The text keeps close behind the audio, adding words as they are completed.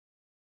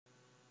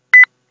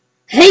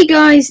Hey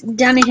guys,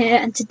 Danny here,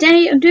 and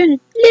today I'm doing a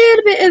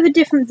little bit of a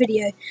different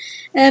video.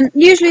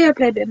 Usually I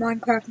play a bit of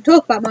Minecraft and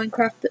talk about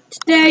Minecraft, but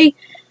today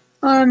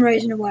I'm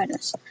raising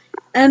awareness.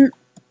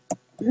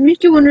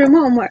 If you're wondering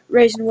what I'm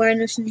raising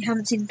awareness and you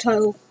haven't seen the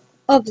title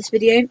of this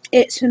video,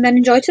 it's for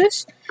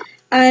meningitis.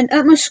 And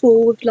at my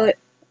school we've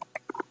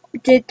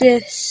did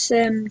this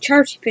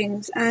charity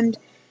things, and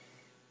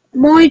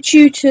my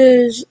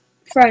tutor's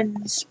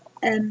friends,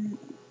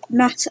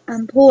 Matt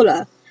and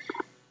Paula,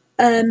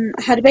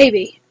 had a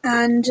baby,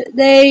 and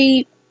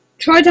they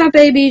tried to have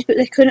babies, but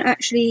they couldn't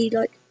actually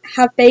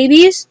have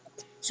babies,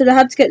 so they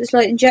had to get this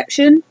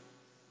injection,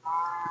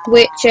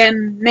 which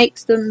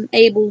makes them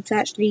able to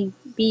actually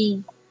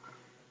be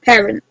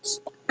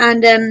parents.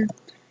 And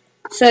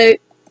so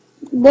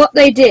what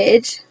they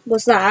did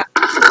was that,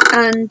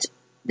 and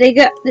they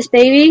got this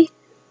baby,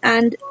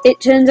 and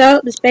it turns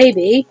out this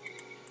baby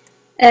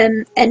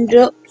ended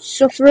up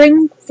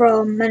suffering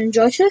from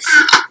meningitis.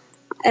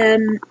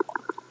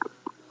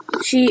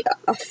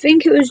 I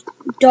think it was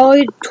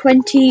died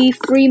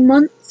 23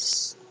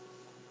 months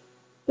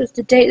was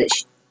the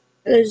date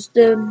that was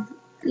the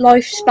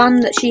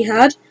lifespan that she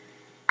had,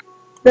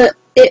 but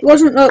it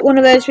wasn't like one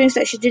of those things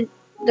that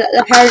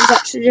the parents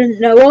actually didn't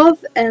know of.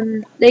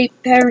 The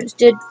parents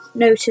did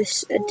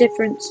notice a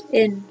difference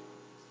in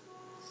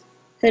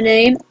her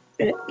name.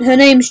 Her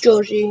name's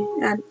Georgie,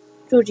 and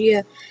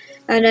Georgia,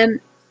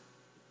 and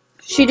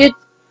she did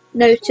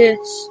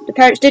notice. The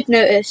parents did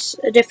notice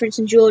a difference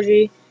in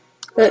Georgie.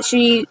 But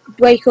she'd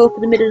wake up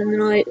in the middle of the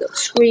night,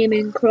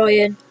 screaming,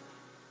 crying,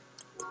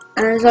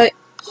 and it's like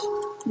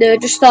they were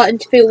just starting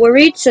to feel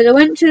worried. So they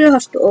went to the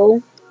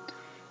hospital,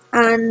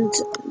 and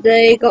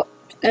they got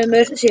an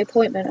emergency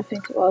appointment, I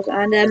think it was.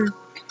 And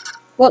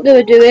what they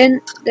were doing,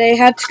 they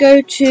had to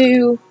go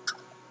to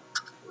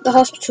the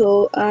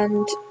hospital,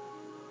 and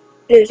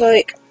it was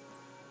like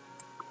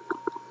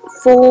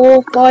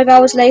 4-5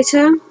 hours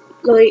later,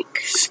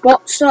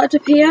 spots started to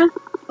appear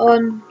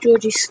on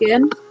Georgie's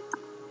skin.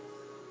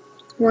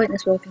 Why isn't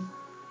this working?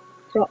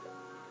 Stop.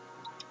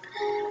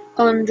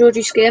 On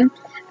Georgie's skin,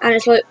 and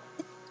it's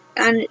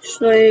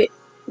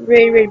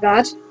really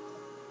bad.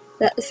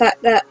 That the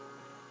fact that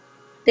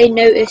they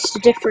noticed a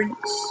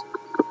difference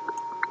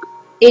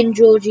in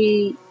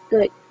Georgie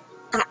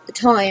at the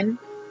time,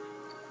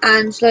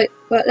 and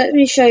but let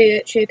me show you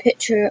actually a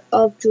picture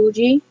of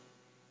Georgie.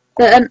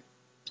 But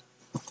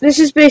this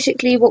is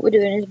basically what we're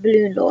doing, is a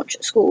balloon launch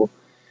at school.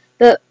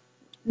 But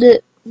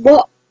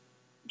what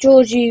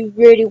Georgie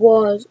really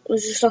was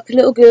just like a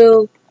little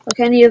girl, like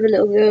any other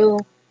little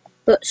girl,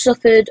 but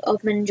suffered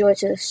of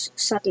meningitis,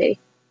 sadly.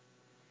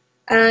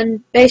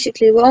 And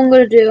basically what I'm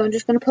going to do, I'm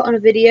just going to put on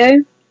a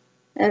video.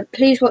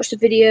 Please watch the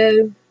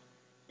video,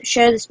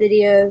 share this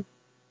video,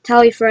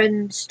 tell your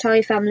friends, tell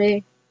your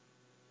family.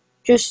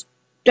 Just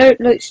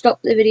don't stop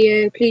the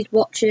video, please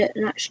watch it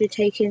and actually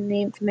take in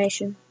the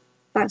information.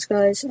 Thanks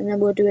guys, and then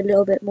we'll do a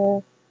little bit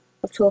more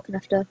of talking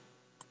after.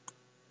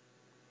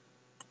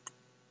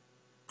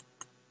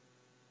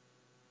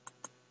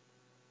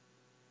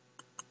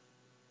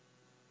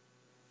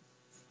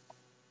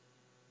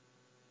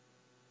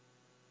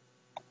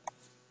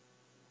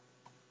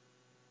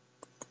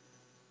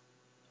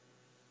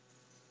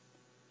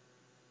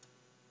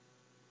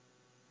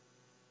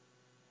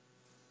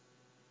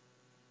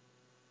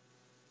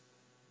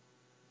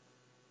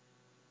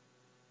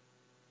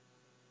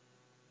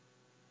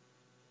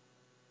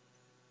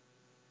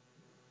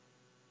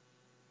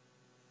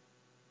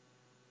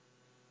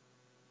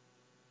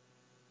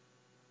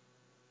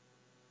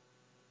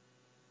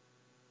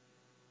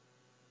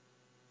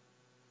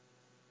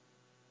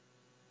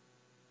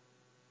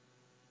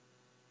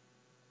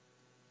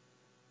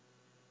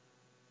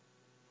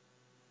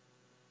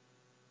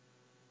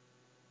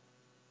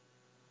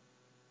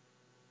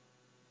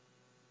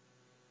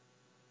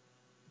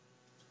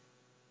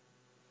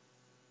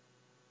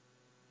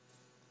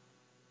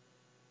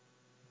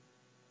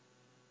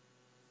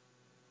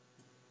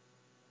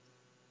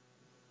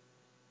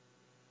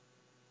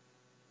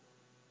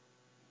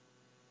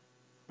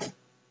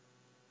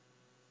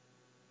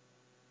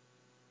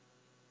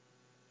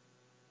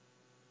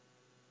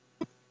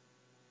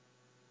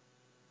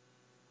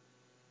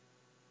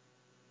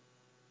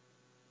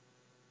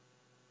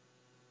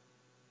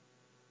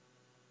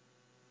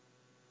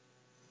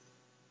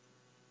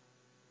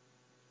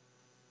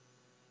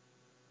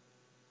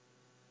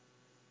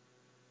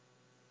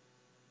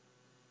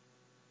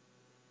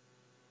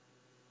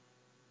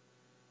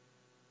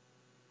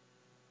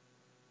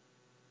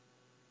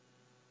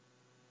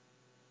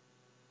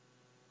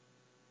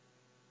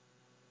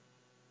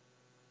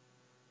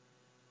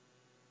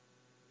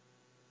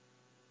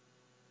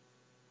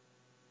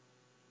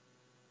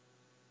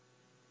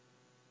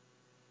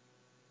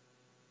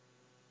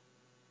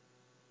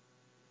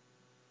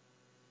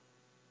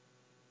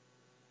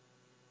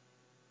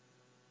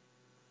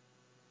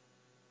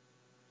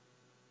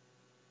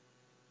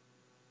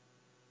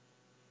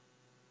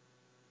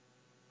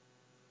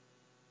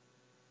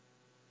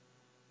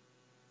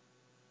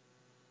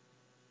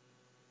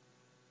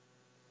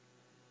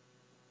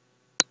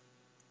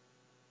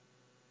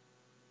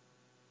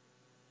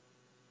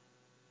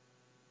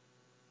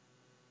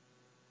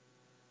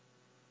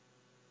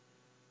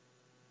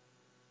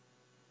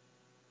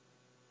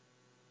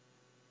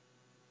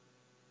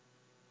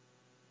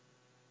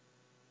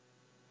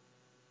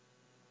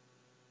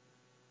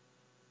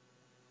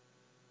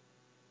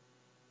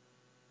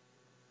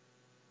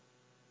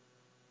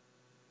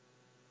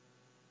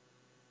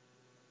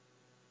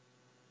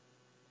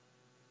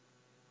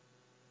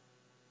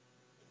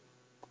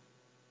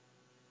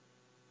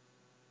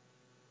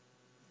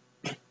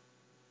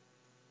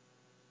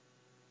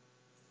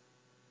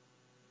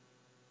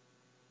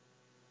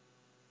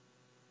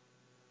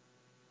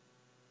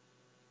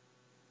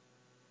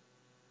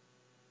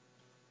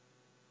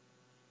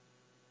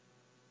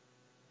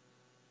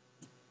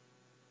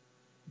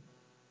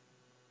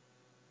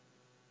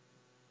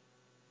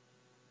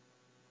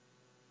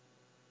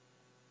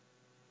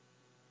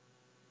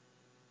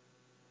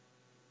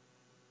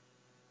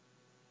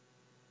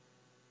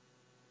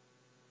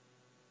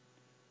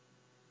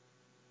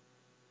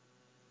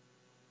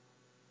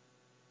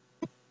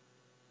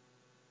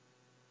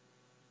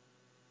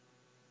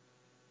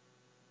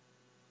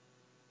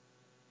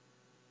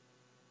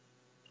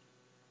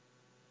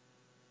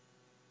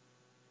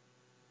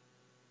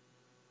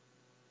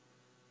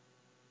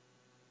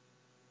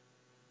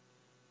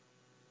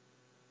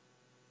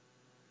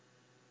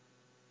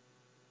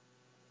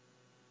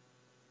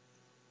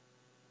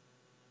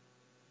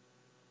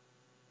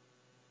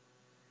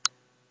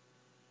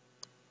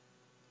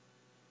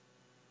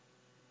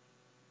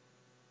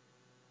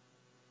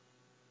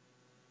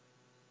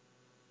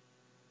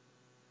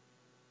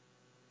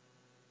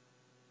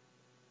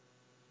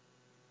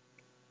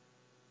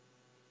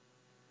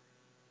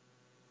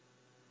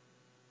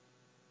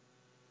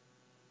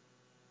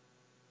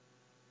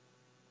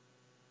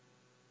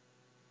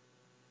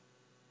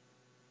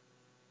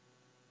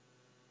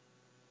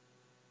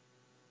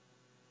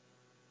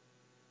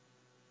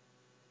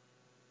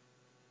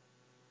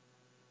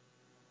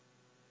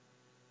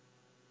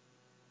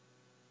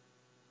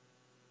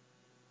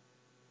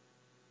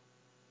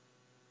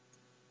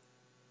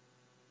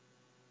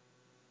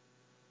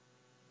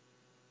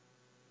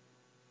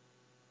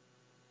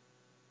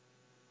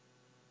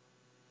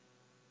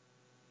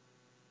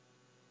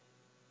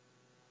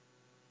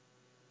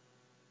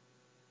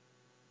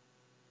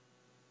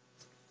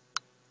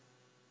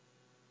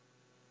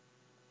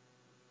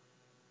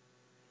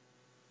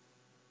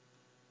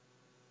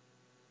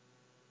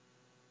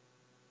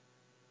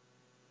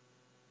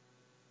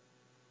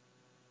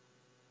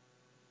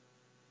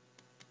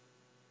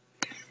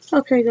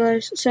 Okay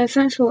guys, so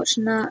thanks for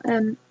watching that.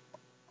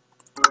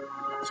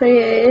 So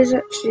yeah, it is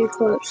actually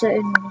quite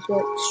upsetting, like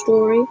the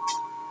story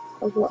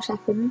of what's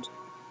happened.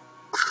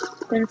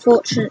 But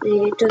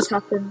unfortunately, it does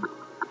happen,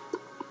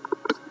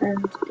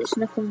 and it's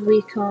nothing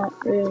we can't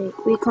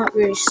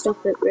really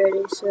stop it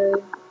really.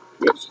 So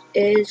it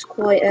is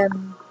quite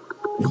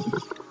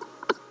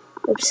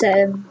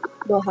upsetting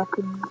what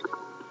happened,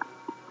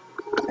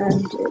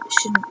 and it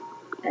shouldn't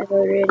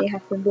ever really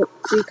happen. But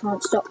we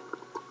can't stop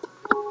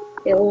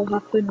it all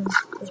happen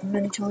as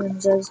many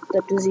times as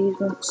the disease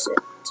wants it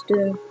to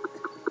do.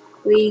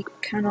 We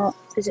cannot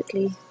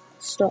physically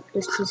stop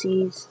this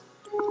disease.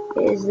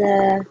 It is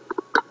there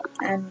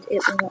and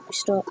it will not be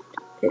stopped.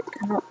 It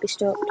cannot be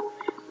stopped.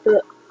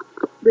 But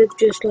with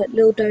just like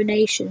little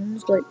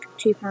donations, like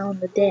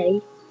 £2 a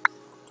day,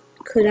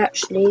 could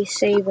actually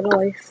save a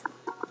life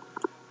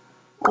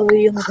of a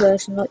young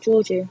person like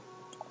Georgie.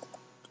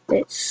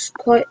 It's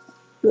quite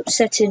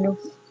upsetting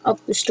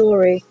of the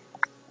story,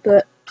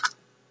 but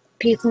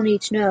people need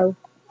to know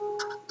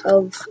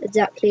of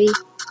exactly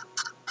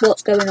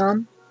what's going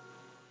on,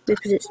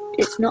 because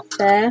it's not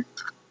fair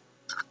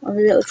on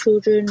the little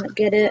children that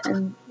get it,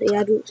 and the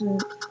adults,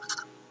 and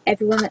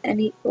everyone,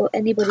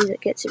 anybody that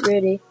gets it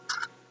really.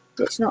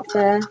 It's not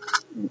fair.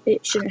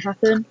 It shouldn't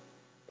happen.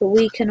 But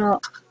we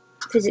cannot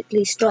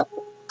physically stop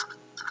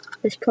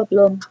this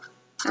problem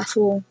at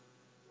all.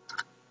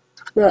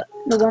 But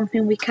the one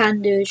thing we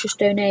can do is just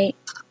donate,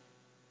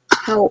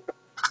 help,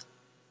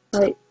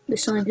 like the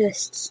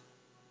scientists,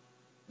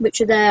 which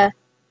are there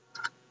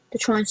to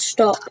try and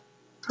stop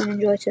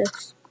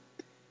meningitis.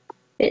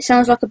 It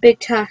sounds like a big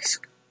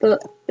task,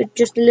 but with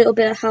just a little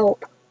bit of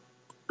help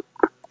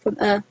from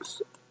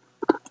us,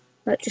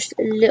 like just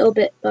a little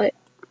bit, like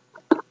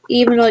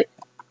even like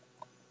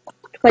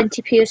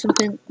 20p or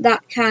something,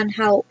 that can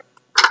help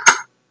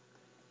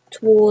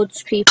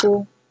towards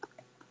people.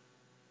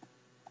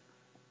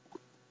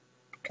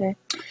 Okay,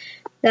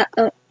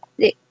 that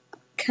it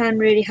can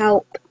really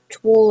help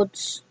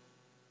towards.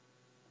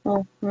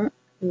 Oh,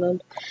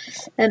 Lord.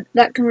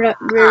 That can really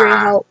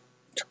help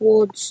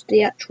towards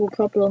the actual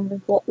problem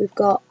of what we've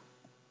got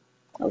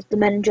of the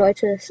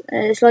meningitis.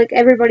 It's like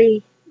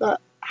everybody that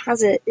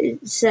has it,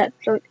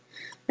 except like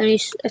only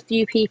a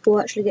few people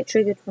actually get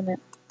triggered from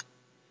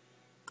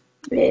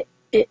it.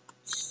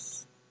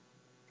 It's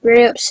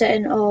really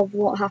upsetting of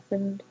what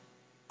happened,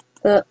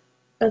 but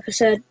like I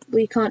said,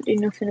 we can't do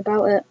nothing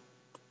about it.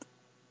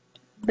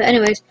 But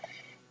anyways,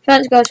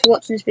 thanks guys for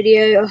watching this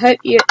video. I hope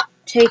you're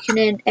taking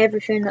in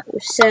everything that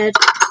was said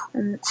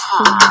and that's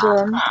been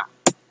done.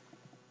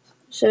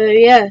 So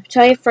yeah,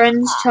 tell your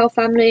friends, tell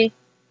family,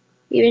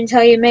 even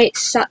tell your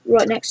mates sat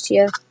right next to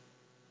you.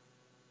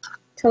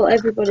 Tell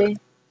everybody.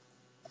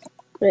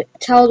 Like,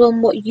 tell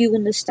them what you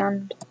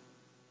understand.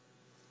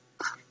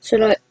 So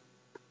like,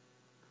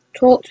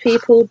 talk to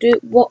people. Do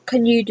what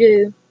can you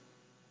do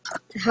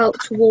to help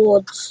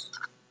towards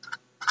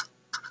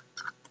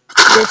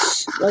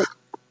this like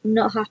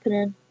not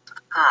happening?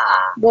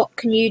 What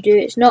can you do?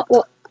 It's not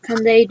what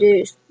can they do.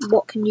 It's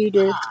what can you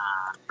do?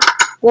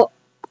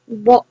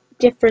 What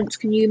difference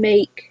can you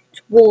make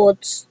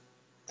towards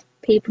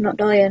people not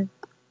dying?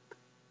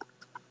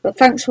 But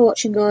thanks for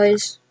watching,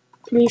 guys.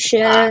 Please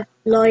share,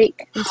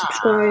 like, and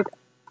subscribe.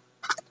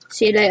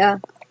 See you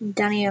later.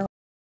 Danielle.